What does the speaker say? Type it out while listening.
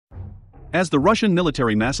As the Russian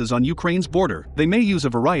military masses on Ukraine's border, they may use a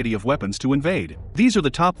variety of weapons to invade. These are the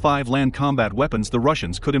top 5 land combat weapons the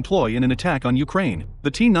Russians could employ in an attack on Ukraine.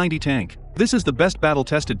 The T-90 tank. This is the best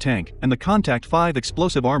battle-tested tank, and the Contact 5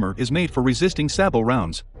 explosive armor is made for resisting sabot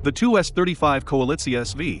rounds. The Tu-S-35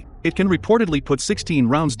 Koalitsiya-SV. It can reportedly put 16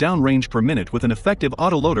 rounds downrange per minute with an effective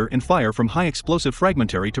autoloader and fire from high-explosive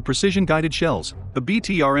fragmentary to precision-guided shells. The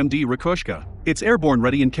BTR-MD Rikoshka. It's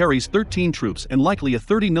airborne-ready and carries 13 troops and likely a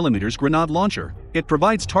 30mm grenade launcher. It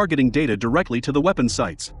provides targeting data directly to the weapon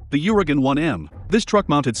sights. The Uragan 1M. This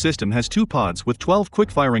truck-mounted system has 2 pods with 12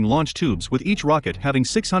 quick-firing launch tubes, with each rocket having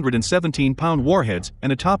 617-pound warheads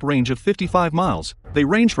and a top range of 55 miles. They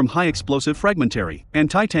range from high-explosive fragmentary,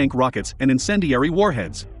 anti-tank rockets, and incendiary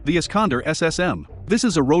warheads. The Iskander SSM. This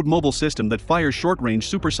is a road mobile system that fires short-range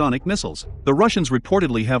supersonic missiles. The Russians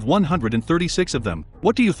reportedly have 136 of them.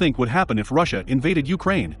 What do you think would happen if Russia invaded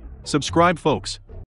Ukraine? Subscribe, folks.